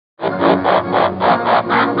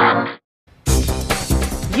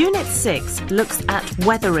Unit 6 looks at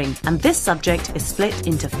weathering, and this subject is split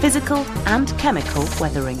into physical and chemical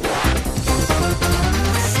weathering.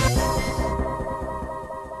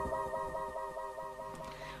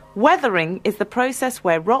 Weathering is the process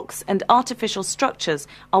where rocks and artificial structures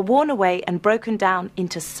are worn away and broken down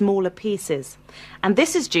into smaller pieces. And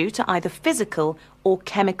this is due to either physical or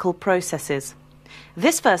chemical processes.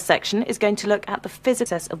 This first section is going to look at the physical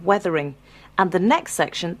process of weathering, and the next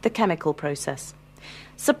section, the chemical process.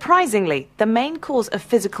 Surprisingly, the main cause of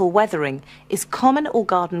physical weathering is common or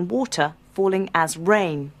garden water falling as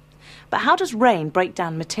rain. But how does rain break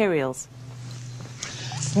down materials?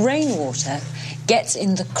 Rainwater gets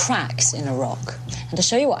in the cracks in a rock. And to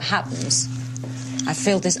show you what happens, I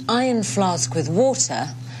filled this iron flask with water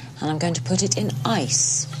and I'm going to put it in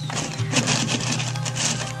ice.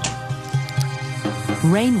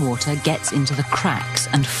 Rainwater gets into the cracks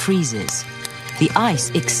and freezes. The ice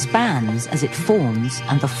expands as it forms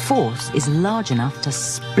and the force is large enough to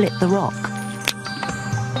split the rock.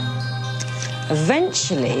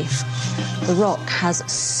 Eventually, the rock has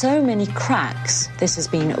so many cracks. This has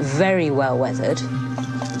been very well weathered.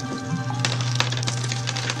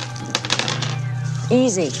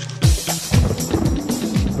 Easy.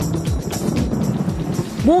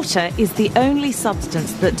 Water is the only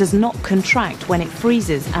substance that does not contract when it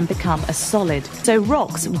freezes and become a solid. So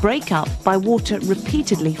rocks break up by water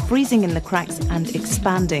repeatedly freezing in the cracks and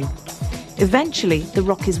expanding. Eventually, the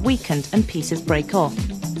rock is weakened and pieces break off.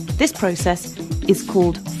 This process is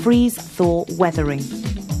called freeze-thaw weathering.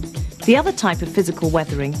 The other type of physical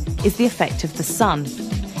weathering is the effect of the sun.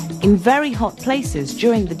 In very hot places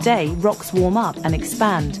during the day, rocks warm up and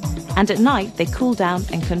expand, and at night they cool down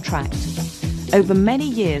and contract. Over many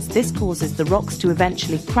years, this causes the rocks to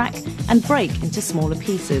eventually crack and break into smaller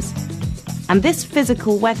pieces. And this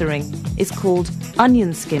physical weathering is called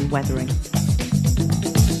onion skin weathering.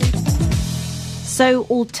 So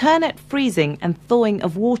alternate freezing and thawing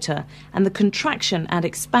of water and the contraction and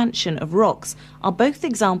expansion of rocks are both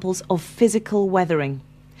examples of physical weathering.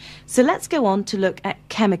 So let's go on to look at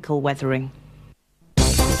chemical weathering.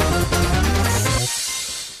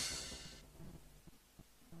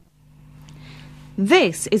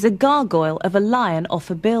 This is a gargoyle of a lion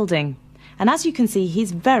off a building. And as you can see,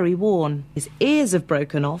 he's very worn. His ears have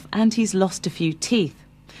broken off and he's lost a few teeth.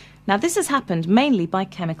 Now this has happened mainly by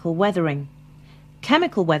chemical weathering.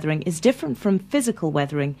 Chemical weathering is different from physical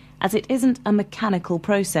weathering as it isn't a mechanical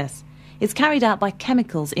process. It's carried out by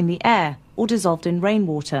chemicals in the air or dissolved in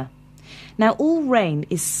rainwater. Now all rain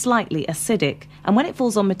is slightly acidic, and when it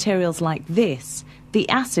falls on materials like this, the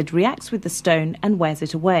acid reacts with the stone and wears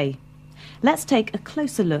it away. Let's take a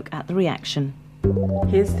closer look at the reaction.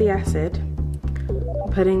 Here's the acid.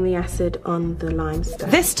 I'm putting the acid on the limestone.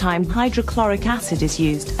 This time hydrochloric acid is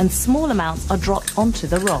used and small amounts are dropped onto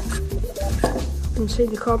the rock. You can see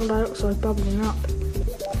the carbon dioxide bubbling up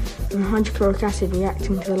and the hydrochloric acid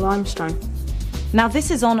reacting to the limestone. Now this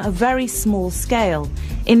is on a very small scale.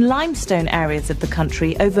 In limestone areas of the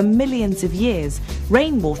country over millions of years,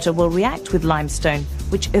 rainwater will react with limestone,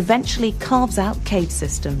 which eventually carves out cave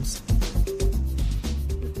systems.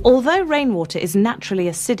 Although rainwater is naturally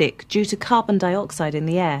acidic due to carbon dioxide in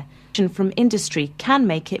the air, from industry can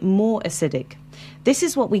make it more acidic. This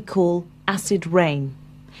is what we call acid rain.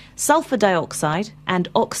 Sulfur dioxide and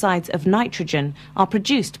oxides of nitrogen are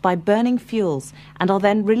produced by burning fuels and are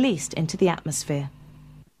then released into the atmosphere.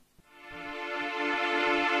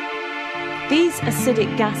 These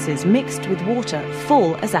acidic gases mixed with water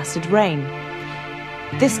fall as acid rain.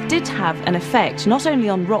 This did have an effect not only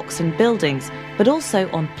on rocks and buildings, but also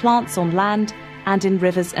on plants on land and in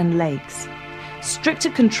rivers and lakes. Stricter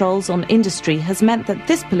controls on industry has meant that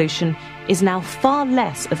this pollution is now far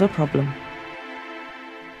less of a problem.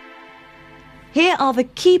 Here are the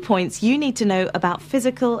key points you need to know about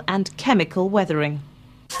physical and chemical weathering.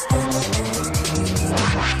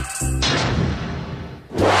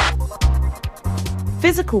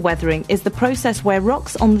 Physical weathering is the process where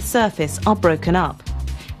rocks on the surface are broken up.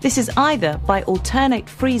 This is either by alternate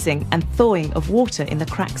freezing and thawing of water in the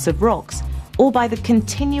cracks of rocks, or by the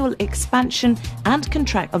continual expansion and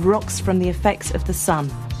contraction of rocks from the effects of the sun.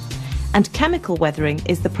 And chemical weathering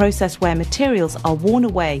is the process where materials are worn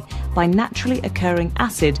away by naturally occurring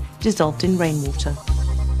acid dissolved in rainwater.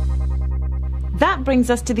 That brings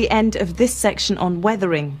us to the end of this section on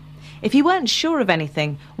weathering. If you weren't sure of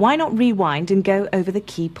anything, why not rewind and go over the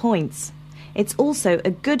key points? It's also a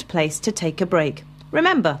good place to take a break.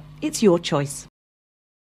 Remember, it's your choice.